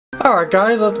Alright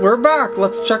guys, we're back.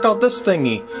 Let's check out this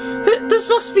thingy. This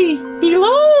must be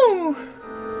Belome!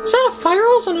 Is that a fire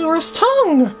hose under his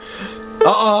tongue?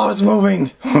 Uh-oh, it's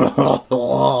moving!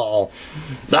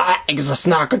 That is a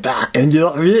snack attack, and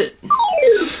you're it.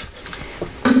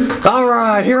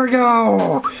 Alright, here we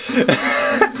go!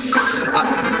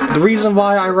 The reason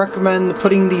why I recommend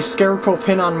putting the Scarecrow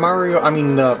pin on Mario,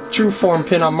 the trueform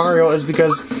pin on Mario, is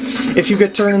because if you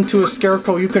get turned into a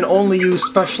Scarecrow, you can only use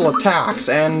special attacks,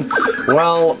 and,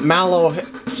 well, Mallow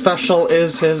special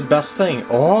is his best thing.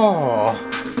 Oh!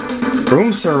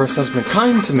 Room service has been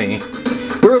kind to me.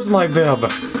 Where's my bib?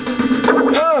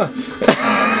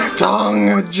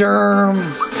 Tongue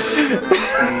germs!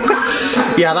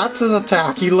 Yeah, that's his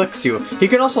attack. He licks you. He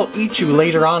can also eat you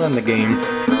later on in the game.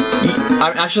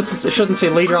 I shouldn't say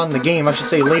later on in the game, I should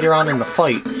say later on in the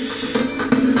fight.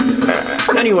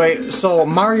 Anyway, so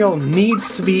Mario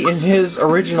needs to be in his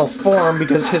original form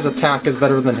because his attack is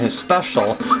better than his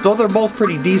special. Though they're both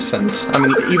pretty decent. I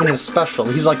mean, even his special.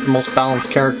 He's like the most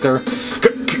balanced character.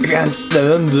 Can't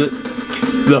stand it.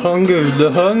 The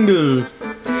hunger.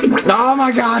 Oh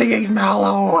my god, he ate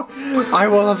Mallow! I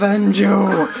will avenge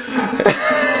you!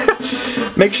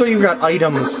 Make sure you've got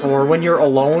items for when you're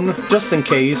alone, just in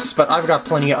case, but I've got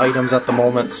plenty of items at the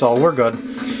moment, so we're good.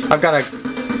 I've got a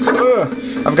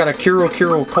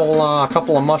Kero Cola, a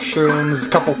couple of mushrooms, a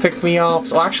couple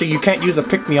pick-me-ups. Oh, actually, you can't use a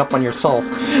pick-me-up on yourself.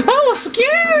 That was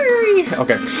scary!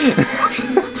 Okay.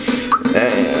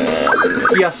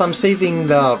 Yes, I'm saving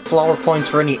the flower points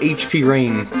for any HP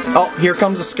rain. Oh, here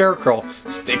comes a Scarecrow.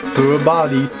 Stick for a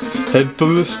body, head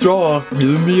full of straw,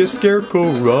 give me a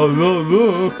Scarecrow, rah rah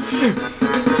rah.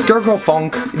 Scarecrow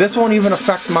Funk. This won't even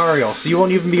affect Mario, so you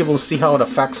won't even be able to see how it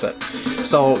affects it.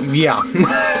 So, yeah.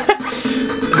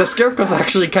 The Scarecrow's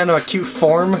actually kind of a cute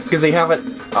form, because they have it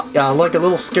like a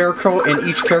little Scarecrow in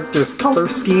each character's color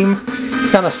scheme.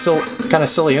 It's kind of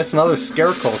silly. It's another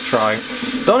Scarecrow try.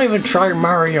 Don't even try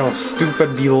Mario,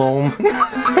 stupid Belome.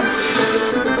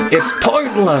 It's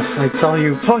pointless, I tell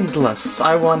you, pointless.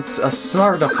 I want a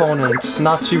smart opponent,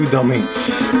 not you, dummy.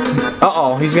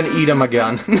 Uh-oh, he's gonna eat him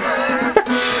again.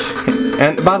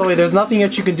 And, by the way, there's nothing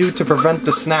that you can do to prevent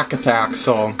the snack attack,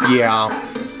 so, yeah.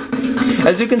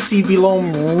 As you can see,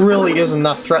 Belome really isn't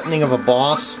that threatening of a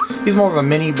boss. He's more of a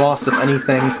mini-boss, if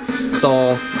anything.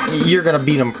 So, you're gonna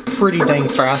beat him pretty dang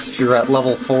fast if you're at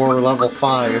level 4 or level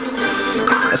 5.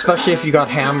 Especially if you got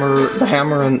the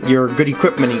hammer and your good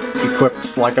equipment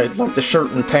equipped, like the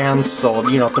shirt and pants, so,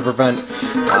 you know, to prevent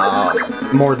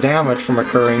more damage from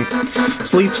occurring.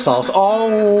 Sleep sauce.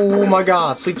 Oh my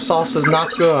god, sleep sauce is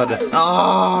not good.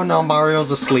 Oh no,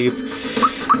 Mario's asleep.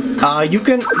 You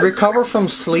can recover from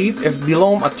sleep if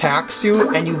Belome attacks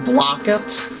you and you block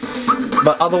it,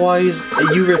 but otherwise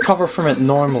you recover from it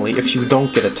normally if you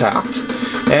don't get attacked.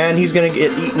 And he's gonna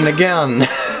get eaten again.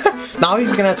 Now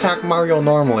he's gonna attack Mario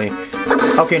normally.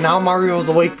 Okay, now Mario's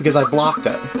awake because I blocked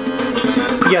it.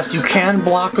 Yes, you can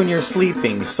block when you're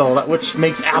sleeping, so which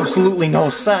makes absolutely no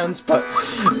sense, but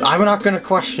I'm not gonna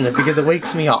question it because it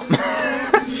wakes me up.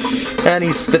 And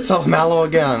he spits out Mallow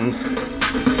again.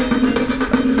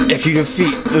 If you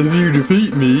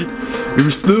defeat me,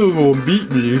 you still won't beat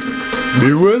me.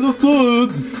 Beware the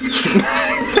flood!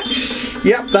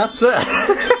 Yep, that's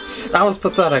it. That was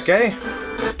pathetic, eh?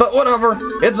 But whatever,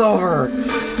 it's over. Woo!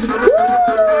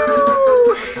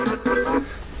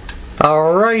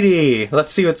 Alrighty,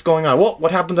 let's see what's going on. Whoa,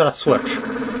 what happened to that switch?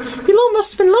 Belome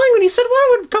must have been lying when he said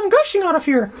water would come gushing out of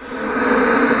here.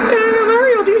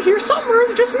 Mario, do you hear something, or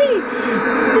is it just me?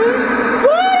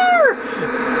 Water!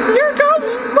 Here it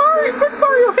comes! Mario, quick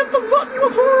Mario, hit the button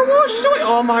before it washes away!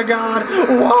 Oh my god,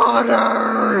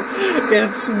 water!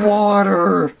 It's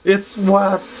water! It's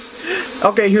wet!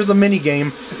 Okay, here's a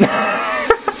minigame.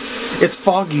 It's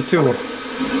foggy too.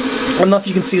 I don't know if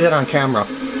you can see that on camera.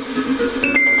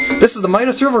 This is the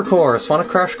Midas River course. Want a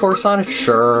crash course on it?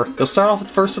 Sure. You'll start off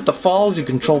first at the falls. You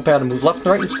control pad and move left and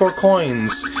right and score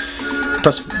coins.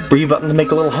 Press B button to make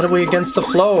a little headway against the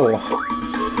flow.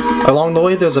 Along the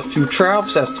way there's a few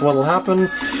traps. As to what'll happen,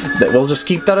 we'll just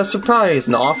keep that a surprise.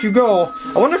 Now off you go.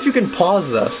 I wonder if you can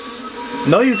pause this.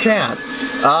 No, you can't.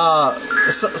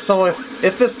 So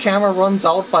if this camera runs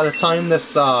out by the time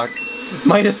this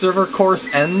Midas River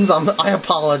course ends, I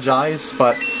apologize,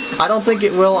 but I don't think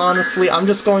it will, honestly. I'm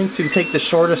just going to take the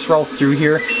shortest route through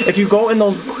here. If you go in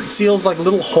those, see those like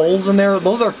little holes in there,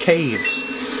 those are caves.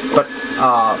 But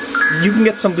you can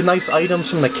get some nice items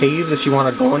from the caves if you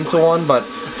want to go into one, but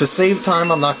to save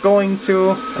time I'm not going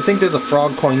to. I think there's a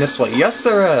frog coin this way. Yes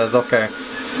there is, okay.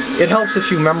 it helps if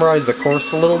you memorize the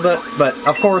course a little bit, but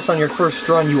of course on your first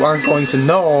run you aren't going to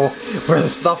know where the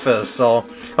stuff is, so...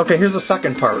 Okay, here's the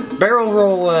second part. Barrel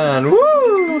rolling!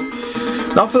 Woo!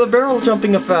 Now for the barrel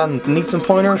jumping event. Need some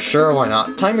pointers? Sure, why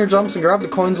not? Time your jumps and grab the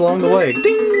coins along the way.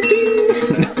 Ding!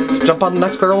 Ding! Jump on the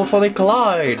next barrel before they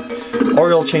collide! Or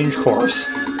you'll change course.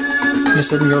 You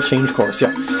said you'll change course,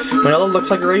 yeah. Manila, looks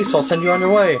like you're ready, so I'll send you on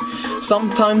your way.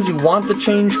 Sometimes you want to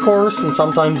change course, and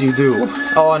sometimes you do.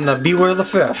 Oh, and beware the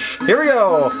fish. Here we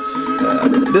go!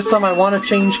 This time I want to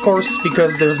change course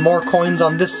because there's more coins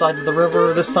on this side of the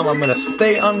river. This time I'm going to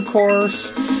stay on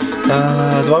course. Do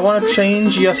I want to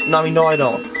change? Yes. No, I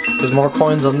don't. There's more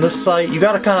coins on this side. You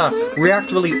gotta kind of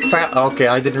react really fast. Okay,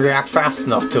 I didn't react fast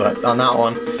enough to it on that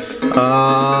one.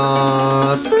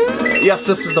 Yes,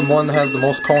 this is the one that has the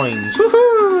most coins.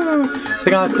 Woohoo! I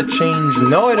think I have to change.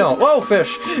 No, I don't. Whoa,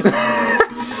 fish!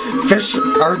 Fish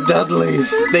are deadly.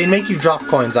 They make you drop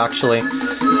coins, actually.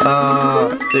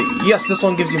 Yes, this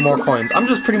one gives you more coins. I'm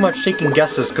just pretty much taking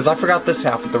guesses, because I forgot this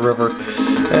half of the river.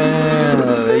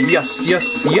 Yes, yeah!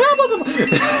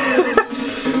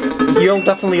 You'll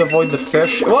definitely avoid the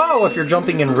fish. Whoa, if you're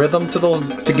jumping in rhythm to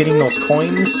getting those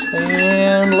coins.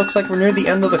 And looks like we're near the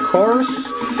end of the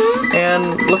course.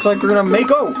 And looks like we're gonna make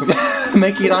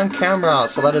it on camera,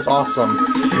 so that is awesome.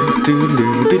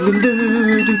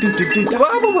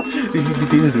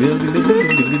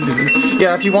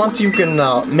 Yeah, if you want to, you can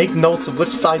make notes of which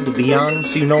side to be on,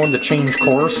 so you know when to change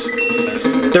course.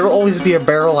 There will always be a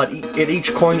barrel at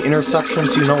each coin intersection,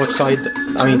 so you know which side,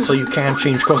 so you can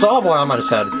change course. Oh boy, I'm on his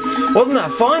head. Wasn't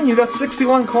that fun? You got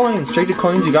 61 coins. Traded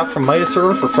coins you got from Midas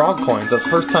River for frog coins. That's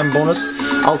first time bonus.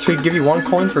 I'll give you 1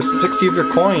 coin for 60 of your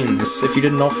coins. If you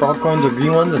didn't know, frog coins are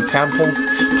green ones, and Tadpole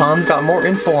Pond's got more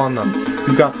info on them.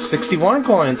 You got 61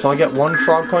 coins, so I get 1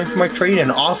 frog coin for my trade-in.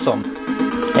 Awesome.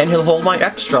 And he'll hold my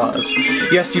extras.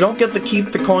 Yes, you don't get to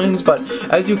keep the coins, but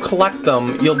as you collect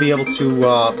them, you'll be able to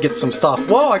get some stuff.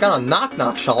 Whoa, I got a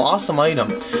knock-knock shell. Awesome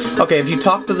item. Okay, if you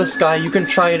talk to this guy, you can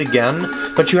try it again,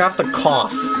 but you have to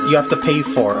cost. You have to pay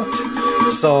for it.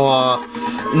 So,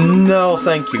 no,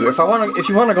 thank you. If you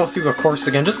want to go through a course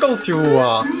again, just go through,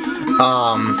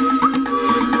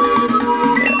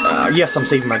 yes, I'm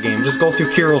saving my game. Just go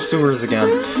through Kero sewers again.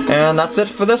 And that's it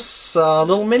for this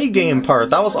little mini-game part.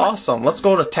 That was awesome. Let's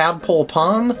go to Tadpole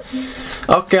Pond.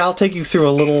 Okay, I'll take you through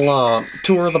a little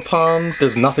tour of the pond.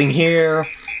 There's nothing here.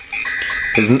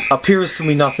 There appears to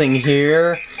be nothing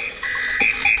here.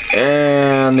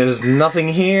 And there's nothing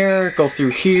here. Go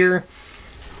through here.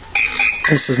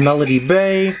 This is Melody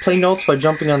Bay. Play notes by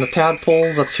jumping on the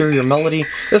tadpoles. Let's hear your melody.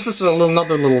 This is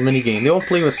another little minigame. They won't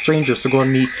play with strangers, so go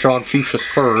and meet Frog Fuchsias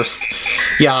first.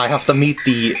 Yeah, I have to meet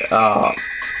the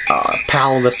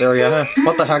pal of this area.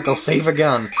 What the heck, I'll save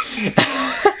again.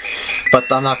 But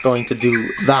I'm not going to do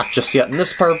that just yet in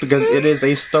this part because it is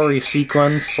a story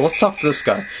sequence. So let's talk to this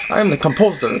guy. I am the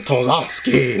composer,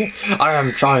 Tozaski. I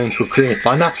am trying to create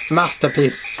my next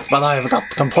masterpiece, but I have got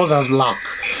composer's block.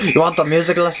 You want a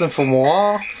music lesson from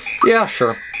moi? Yeah,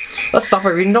 sure. Let's start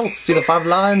by reading notes. See the 5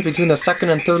 lines. Between the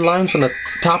second and third lines from the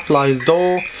top lies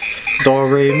do, do,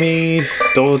 re, mi,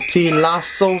 do, ti, la,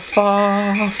 so,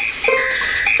 fa.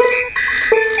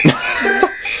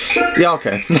 Yeah,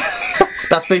 okay.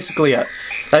 That's basically it.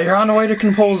 Now you're on the way to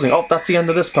composing. Oh, that's the end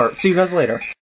of this part. See you guys later.